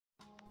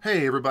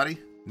Hey everybody!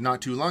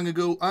 Not too long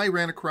ago, I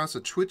ran across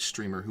a Twitch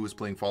streamer who was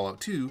playing Fallout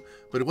 2,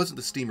 but it wasn't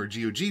the Steam or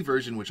GoG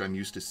version which I'm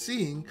used to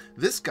seeing.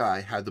 This guy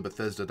had the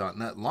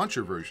Bethesda.net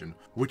launcher version,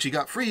 which he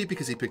got free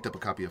because he picked up a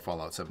copy of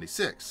Fallout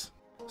 76.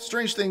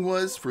 Strange thing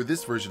was, for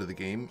this version of the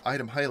game,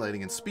 item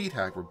highlighting and speed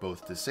hack were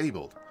both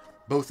disabled.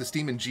 Both the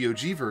Steam and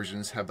GoG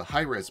versions have the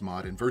high-res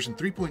mod and version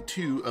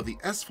 3.2 of the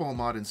sfall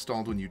mod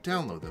installed when you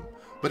download them,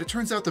 but it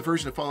turns out the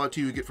version of Fallout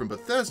 2 you get from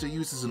Bethesda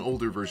uses an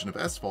older version of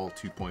sfall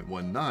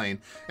 2.19,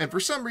 and for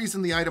some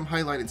reason the item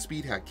highlight and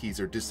speed hack keys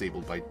are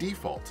disabled by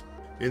default.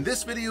 In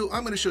this video,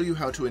 I'm going to show you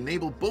how to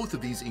enable both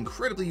of these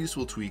incredibly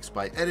useful tweaks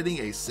by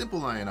editing a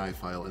simple ini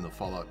file in the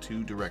Fallout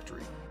 2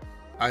 directory.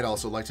 I'd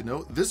also like to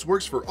note, this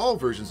works for all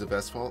versions of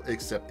sfall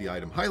except the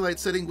item highlight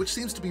setting, which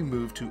seems to be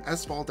moved to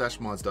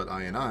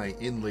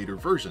sfall-mods.ini in later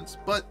versions,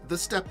 but the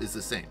step is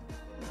the same.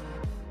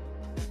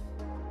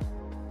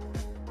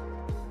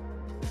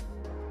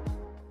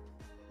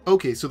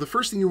 Okay, so the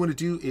first thing you want to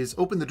do is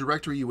open the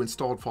directory you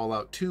installed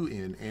Fallout 2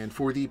 in, and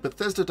for the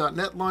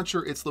Bethesda.net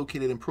launcher, it's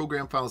located in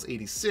Program Files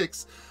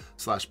 86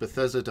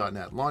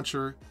 /Bethesda.net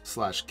launcher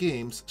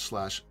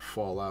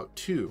 /games/Fallout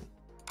 2.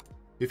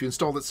 If you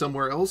installed it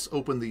somewhere else,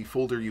 open the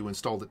folder you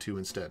installed it to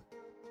instead.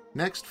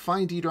 Next,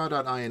 find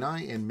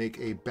ddraw.ini and make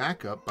a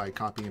backup by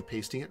copying and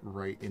pasting it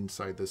right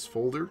inside this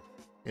folder,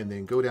 and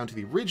then go down to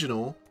the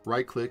original,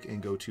 right-click,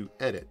 and go to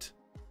Edit.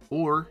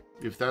 Or,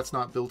 if that's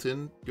not built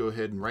in, go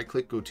ahead and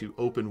right-click, go to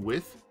Open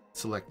With,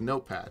 select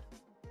Notepad.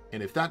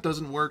 And if that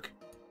doesn't work,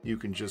 you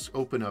can just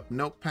open up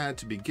Notepad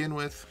to begin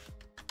with,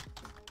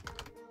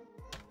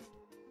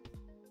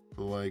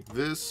 like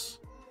this,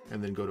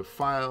 and then go to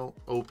File,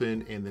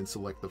 Open, and then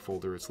select the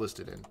folder it's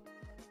listed in.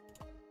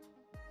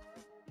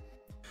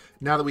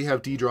 Now that we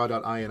have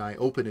ddraw.ini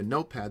open in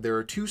Notepad, there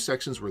are two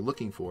sections we're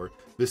looking for.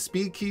 The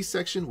speed key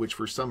section, which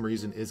for some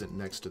reason isn't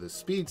next to the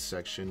speed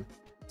section.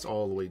 It's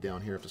all the way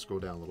down here. I have to scroll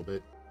down a little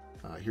bit.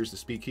 Here's the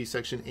speed key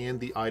section and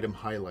the item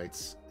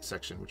highlights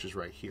section, which is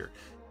right here.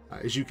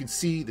 As you can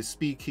see, the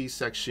speed key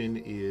section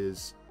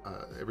is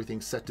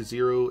everything's set to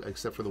 0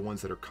 except for the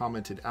ones that are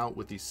commented out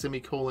with these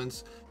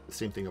semicolons. The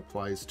same thing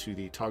applies to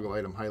the toggle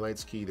item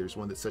highlights key. There's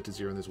one that's set to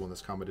 0 and there's one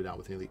that's commented out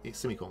with the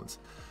semicolons.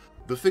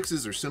 The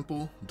fixes are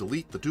simple.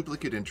 Delete the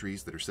duplicate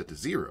entries that are set to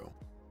 0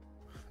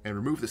 and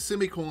remove the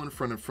semicolon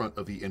front in front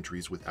of the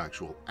entries with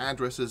actual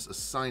addresses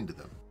assigned to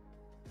them.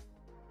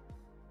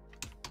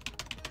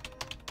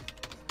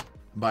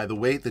 By the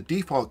way, the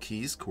default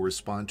keys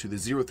correspond to the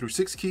 0 through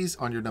 6 keys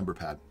on your number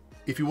pad.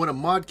 If you want a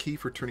mod key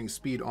for turning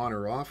speed on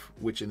or off,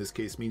 which in this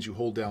case means you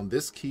hold down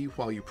this key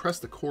while you press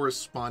the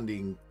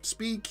corresponding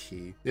speed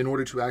key in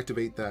order to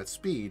activate that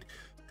speed,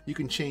 you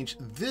can change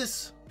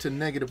this to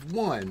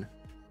 -1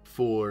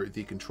 for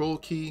the control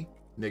key,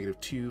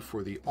 -2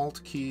 for the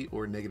alt key,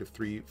 or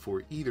 -3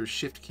 for either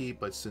shift key,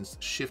 but since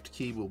shift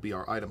key will be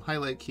our item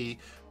highlight key,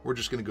 we're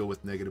just going to go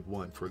with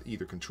 -1 for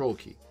either control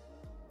key.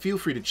 Feel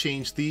free to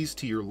change these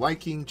to your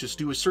liking. Just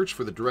do a search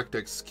for the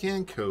DirectX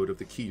scan code of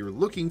the key you're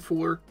looking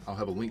for. I'll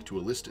have a link to a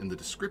list in the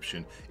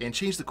description, and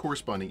change the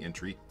corresponding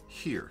entry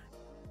here.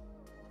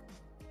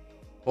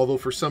 Although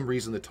for some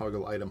reason the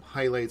toggle item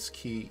highlights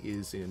key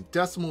is in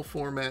decimal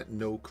format,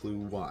 no clue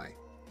why.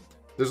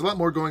 There's a lot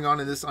more going on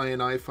in this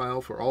ini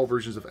file for all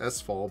versions of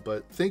sfall,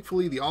 but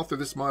thankfully the author of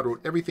this mod wrote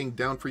everything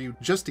down for you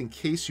just in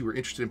case you were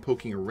interested in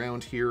poking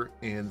around here,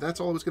 and that's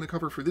all I was going to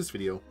cover for this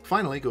video.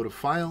 Finally, go to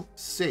File,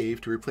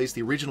 Save to replace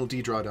the original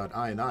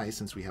ddraw.ini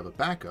since we have a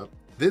backup,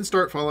 then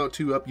start Fallout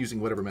 2 up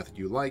using whatever method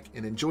you like,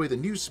 and enjoy the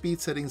new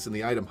speed settings and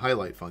the item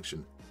highlight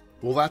function.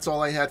 Well, that's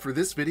all I had for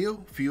this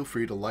video. Feel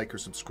free to like or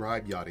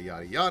subscribe, yada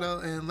yada yada,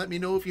 and let me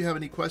know if you have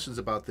any questions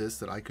about this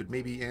that I could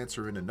maybe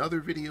answer in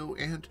another video,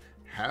 and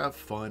have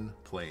fun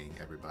playing,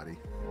 everybody.